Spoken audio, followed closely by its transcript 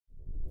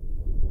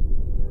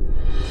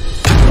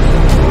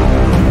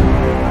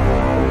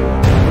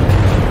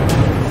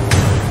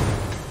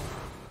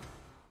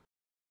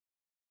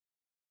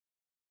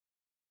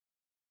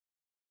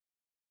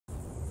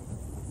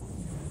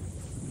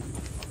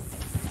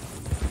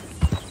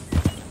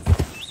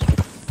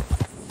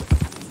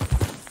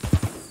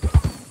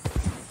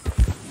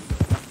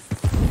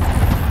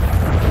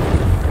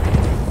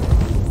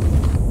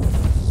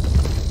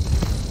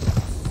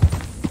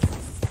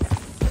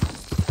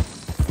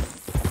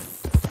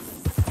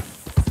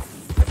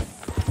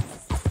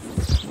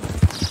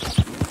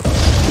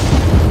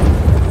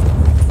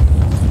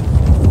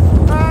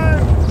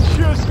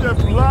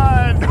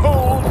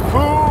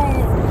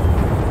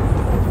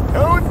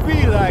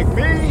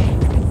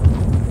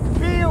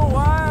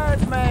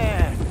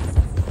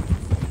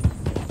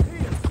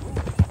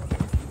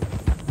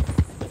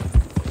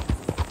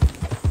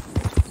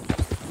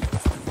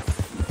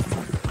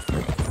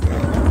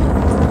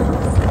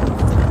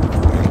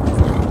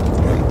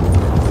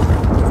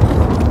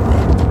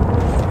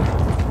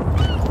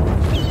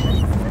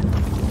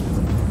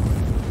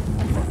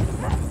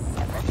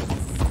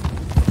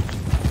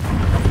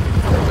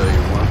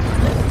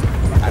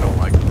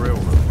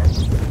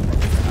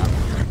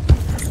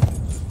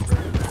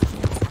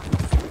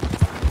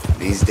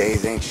These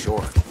days ain't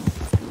short.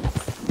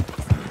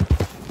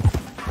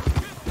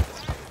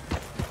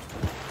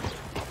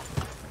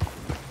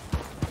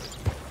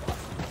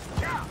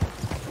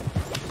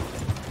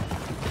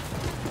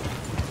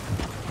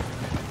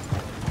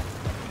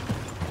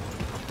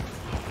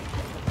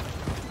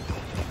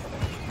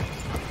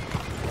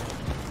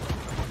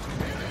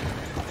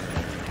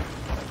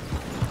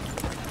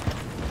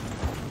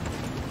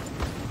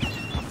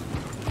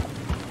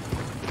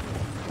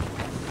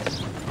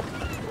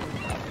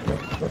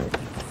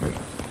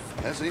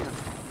 That's him.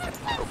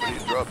 Hope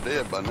he's dropped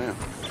dead by now.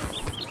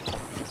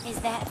 Is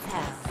that so?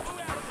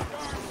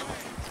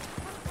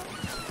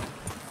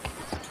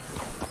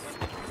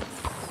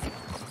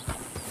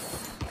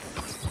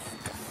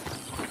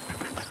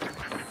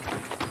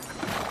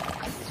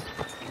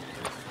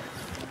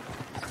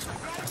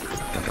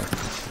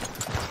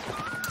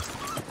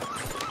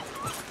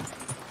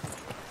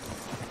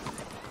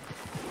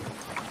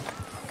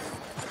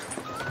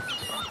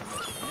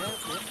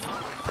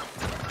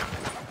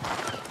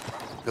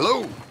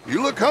 Hello,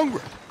 you look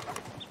hungry.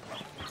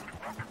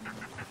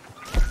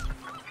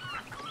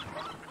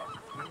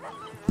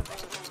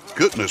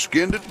 Couldn't have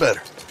skinned it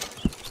better.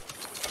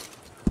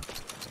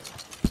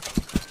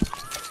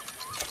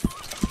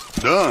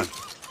 Done.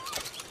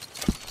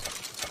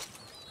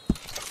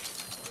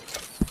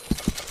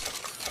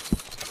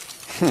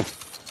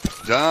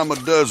 Dime a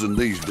dozen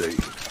these days.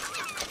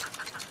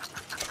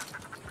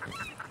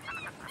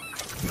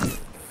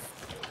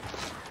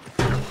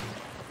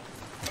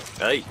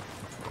 Hey.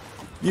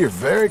 You're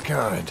very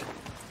kind.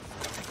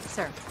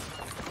 Sir.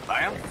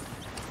 Ma'am?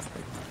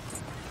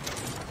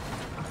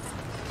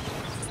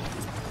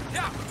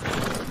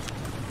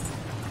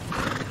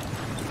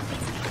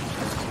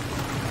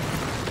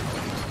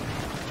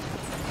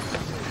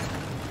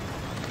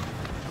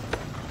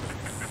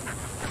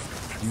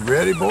 You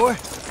ready, boy?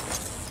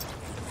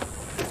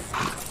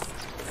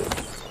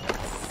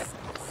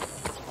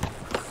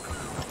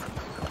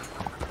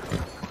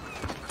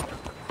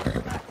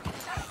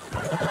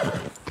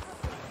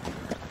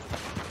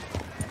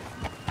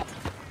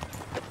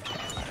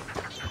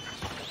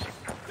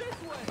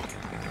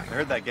 I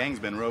heard that gang's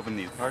been roving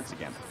these parts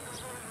again.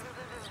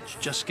 It's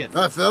just getting...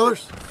 Hi,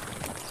 fellas.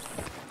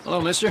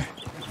 Hello, mister.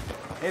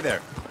 Hey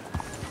there.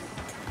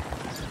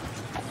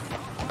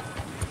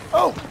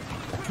 Oh,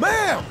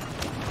 ma'am!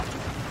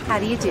 How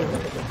do you do?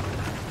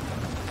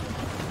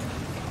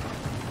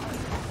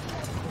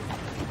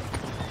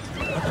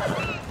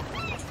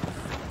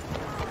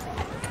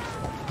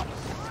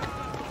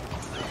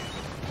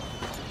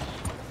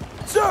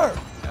 Sir!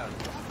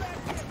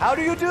 How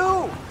do you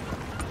do?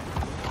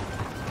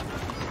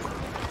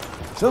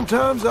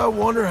 Sometimes I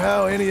wonder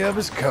how any of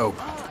us cope.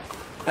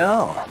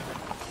 Oh.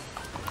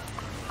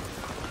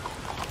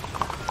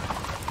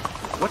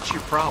 What's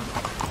your problem?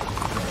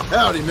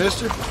 Howdy,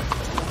 mister.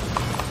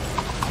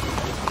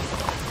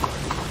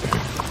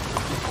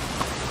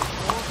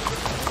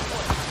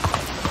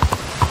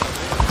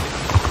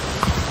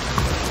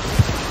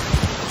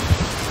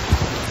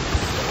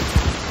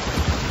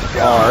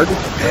 God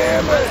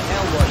damn it!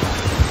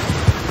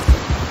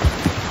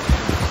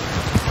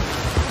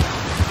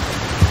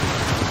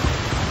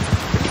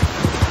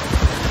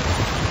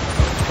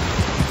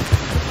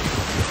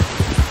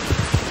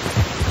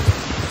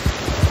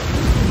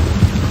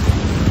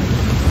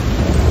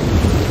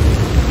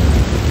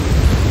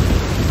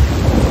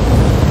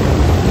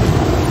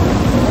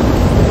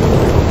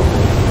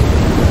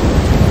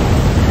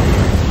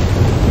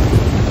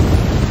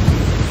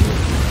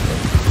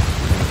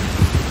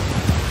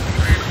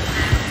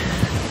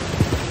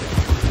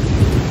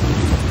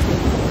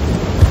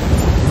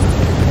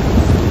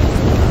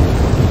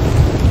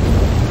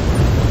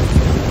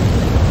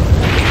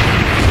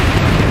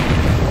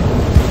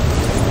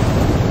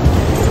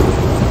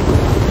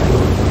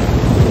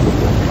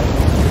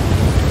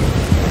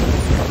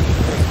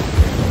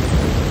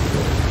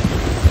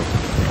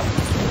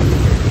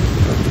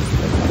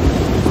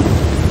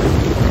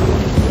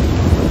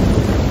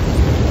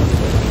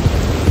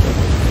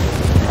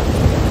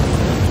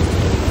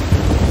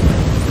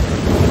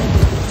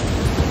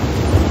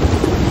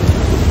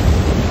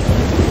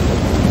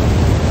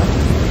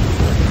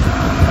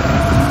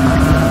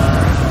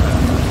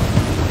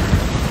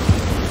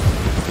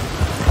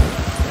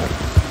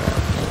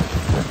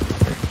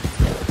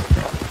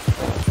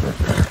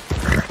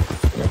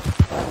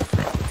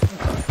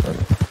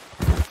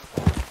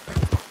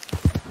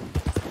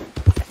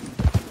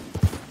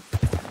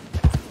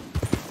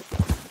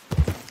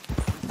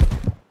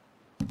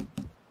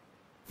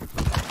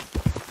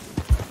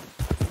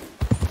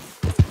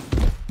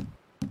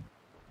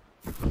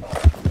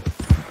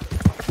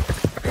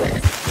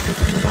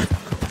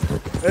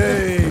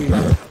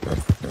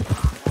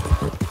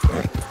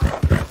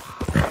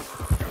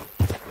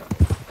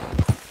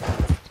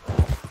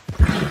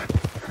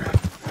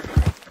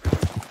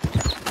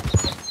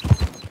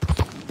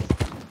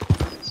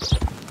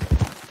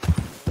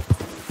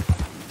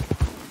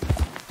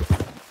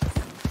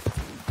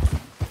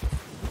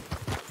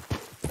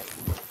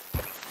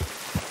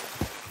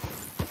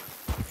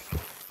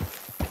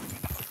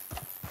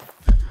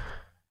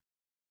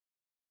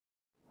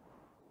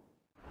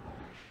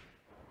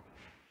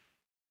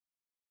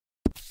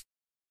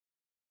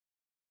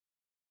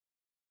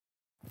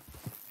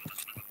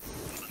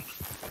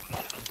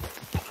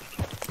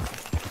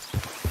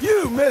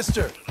 too,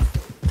 mister!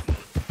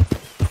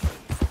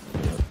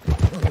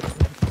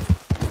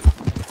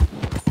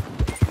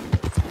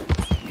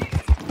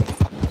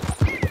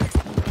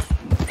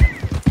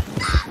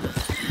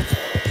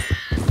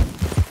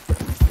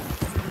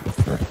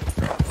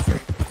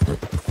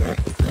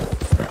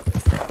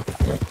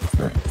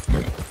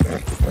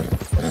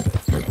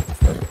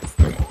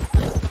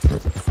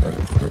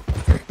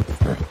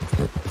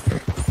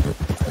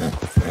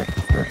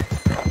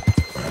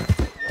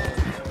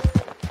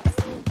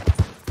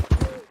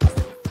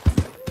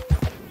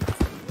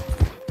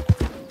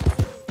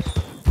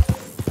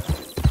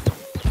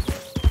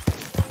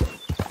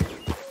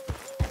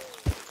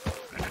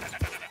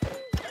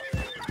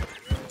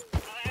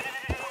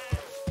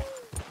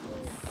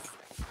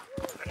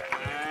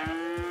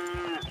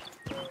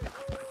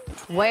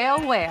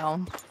 Well,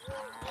 well.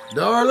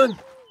 Darling?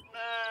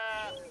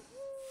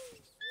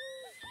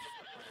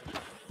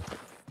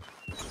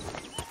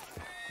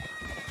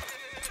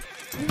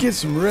 Get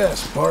some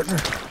rest, partner.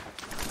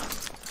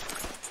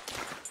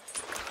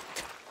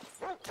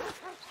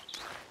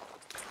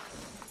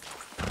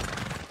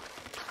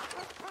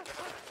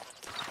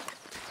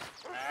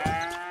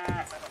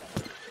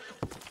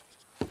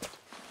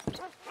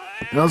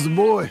 How's the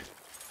boy?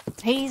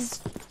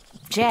 He's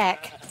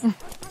Jack.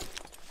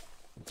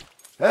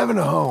 Having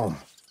a home.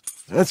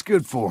 That's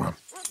good for him.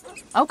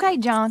 Okay,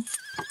 John.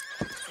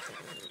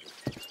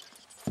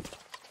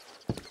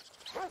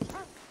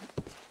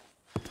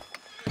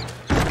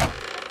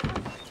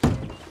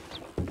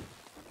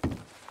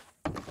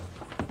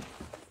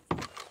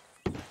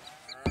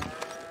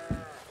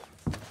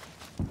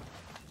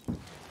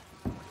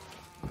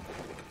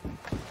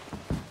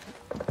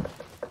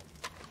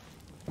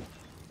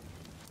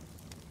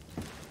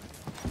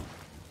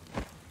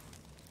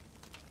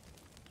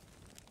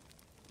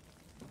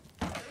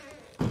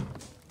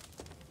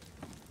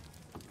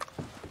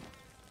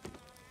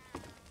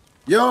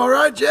 You all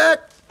right,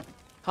 Jack?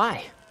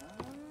 Hi.